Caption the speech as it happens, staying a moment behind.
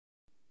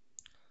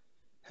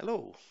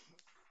Hello,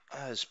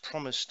 as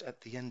promised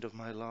at the end of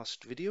my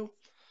last video,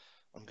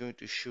 I'm going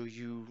to show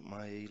you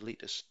my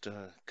latest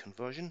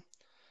conversion,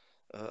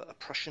 a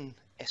Prussian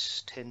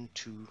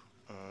S10.2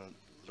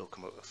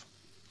 locomotive.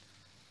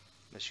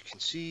 As you can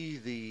see,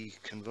 the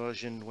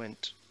conversion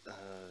went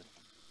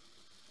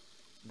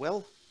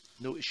well,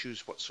 no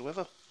issues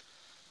whatsoever.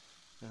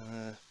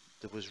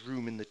 There was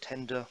room in the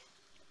tender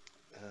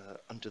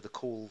under the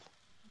coal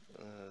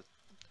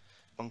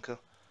bunker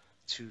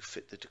to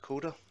fit the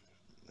decoder,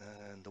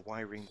 and the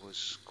wiring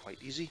was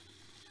quite easy.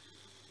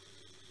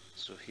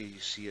 So here you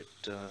see it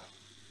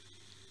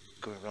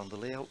going around the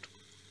layout,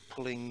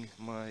 pulling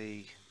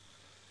my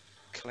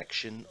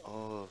collection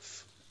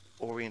of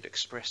Orient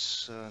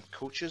Express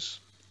coaches.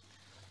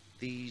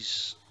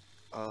 These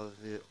are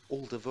the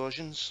older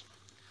versions.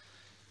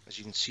 As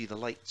you can see, the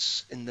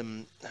lights in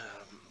them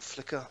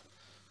flicker.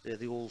 They're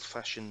the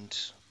old-fashioned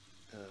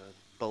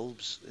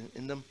bulbs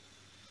in them.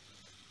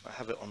 I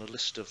have it on a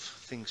list of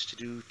things to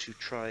do to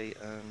try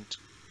and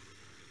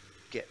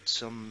get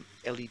some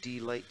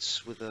LED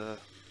lights with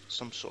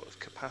some sort of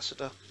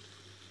capacitor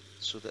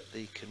so that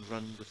they can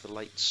run with the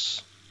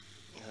lights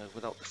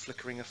without the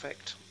flickering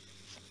effect,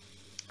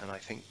 and I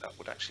think that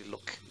would actually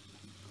look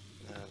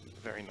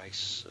very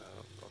nice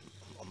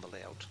on the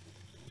layout.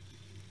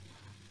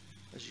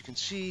 As you can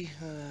see,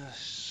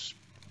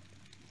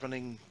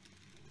 running,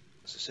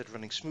 as I said,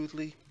 running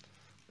smoothly,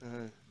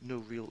 no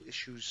real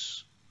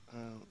issues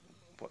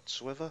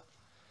whatsoever.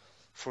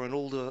 For an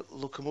older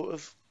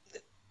locomotive,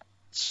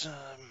 it's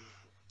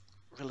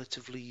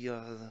relatively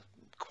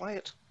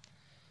quiet.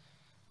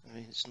 I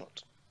mean,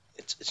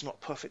 it's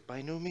not perfect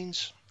by no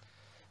means.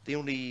 The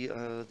only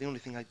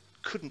thing I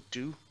couldn't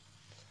do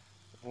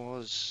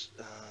was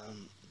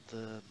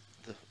the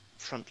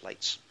front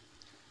lights.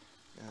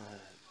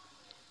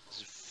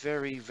 There's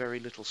very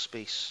little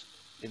space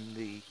in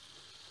the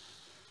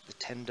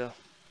tender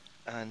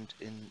and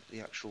in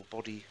the actual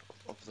body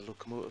of the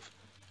locomotive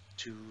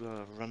to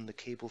run the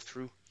cable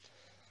through.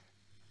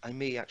 I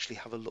may actually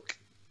have a look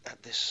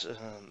at this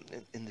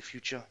in the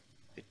future.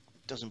 It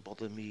doesn't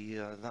bother me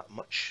that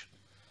much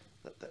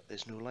that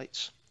there's no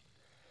lights.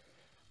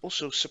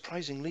 Also,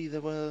 surprisingly,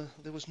 there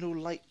was no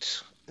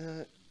light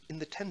in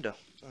the tender.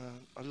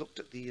 I looked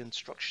at the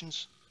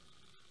instructions,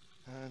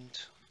 and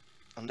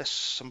unless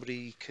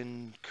somebody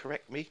can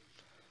correct me,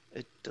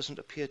 it doesn't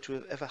appear to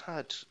have ever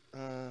had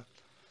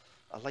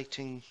a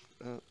lighting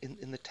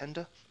in the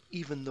tender,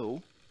 even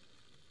though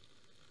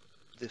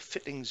the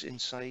fittings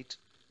inside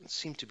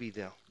seem to be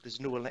there. There's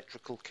no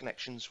electrical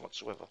connections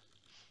whatsoever.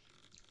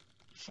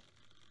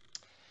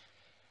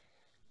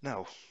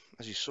 Now,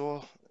 as you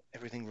saw,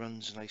 everything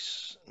runs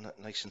nice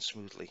and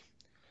smoothly.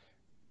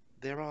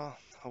 There are,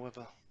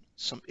 however,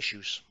 some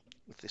issues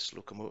with this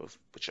locomotive,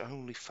 which I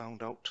only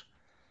found out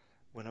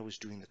when I was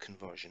doing the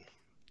conversion.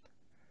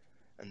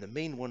 And the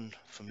main one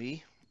for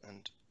me,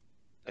 and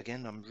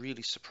again I'm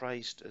really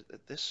surprised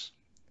at this,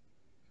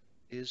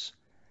 is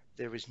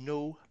there is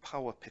no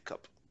power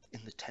pickup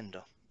in the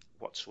tender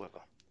whatsoever.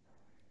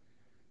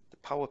 The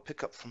power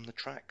pickup from the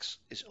tracks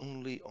is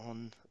only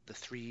on the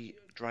 3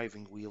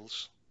 driving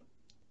wheels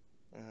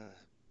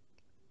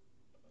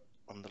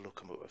on the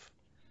locomotive.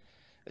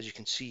 As you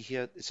can see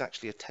here, it's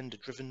actually a tender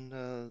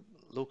driven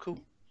loco.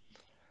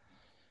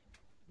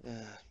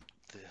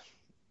 The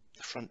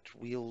front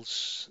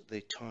wheels,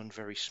 they turn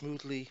very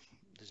smoothly.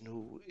 There's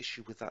no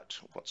issue with that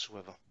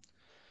whatsoever.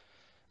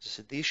 As I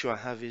said, the issue I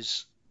have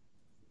is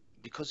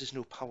because there's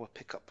no power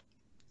pickup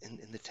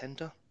in the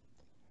tender,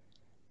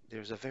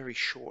 there's a very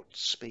short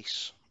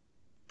space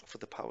for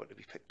the power to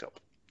be picked up,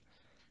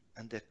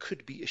 and there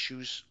could be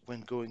issues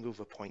when going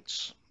over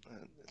points,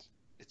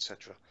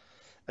 etc.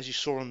 As you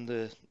saw on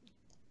the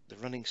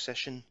running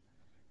session,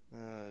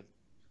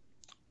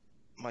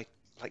 I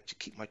like to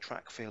keep my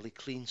track fairly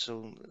clean,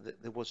 so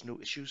there was no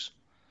issues.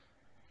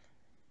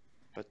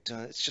 But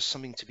it's just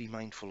something to be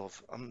mindful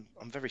of.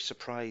 I'm very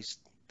surprised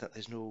that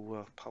there's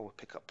no power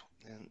pickup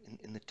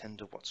in the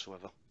tender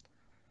whatsoever.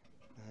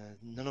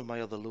 None of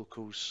my other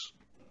locos,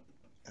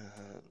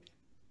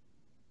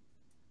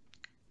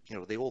 you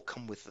know, they all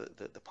come with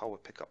the power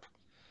pickup,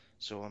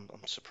 so I'm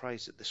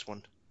surprised at this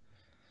one.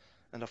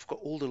 And I've got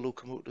older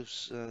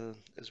locomotives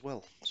as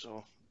well,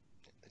 so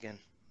again,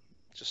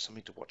 just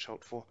something to watch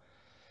out for.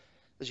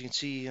 As you can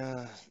see,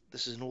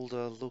 this is an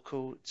older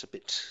loco. It's a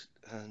bit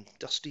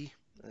dusty.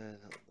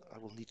 I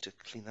will need to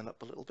clean that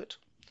up a little bit.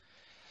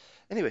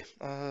 Anyway,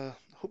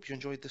 hope you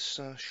enjoyed this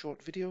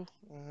short video,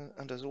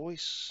 and as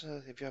always,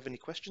 if you have any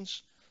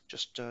questions,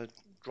 just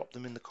drop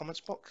them in the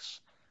comments box,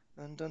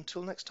 and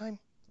until next time,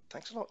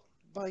 thanks a lot.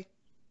 Bye.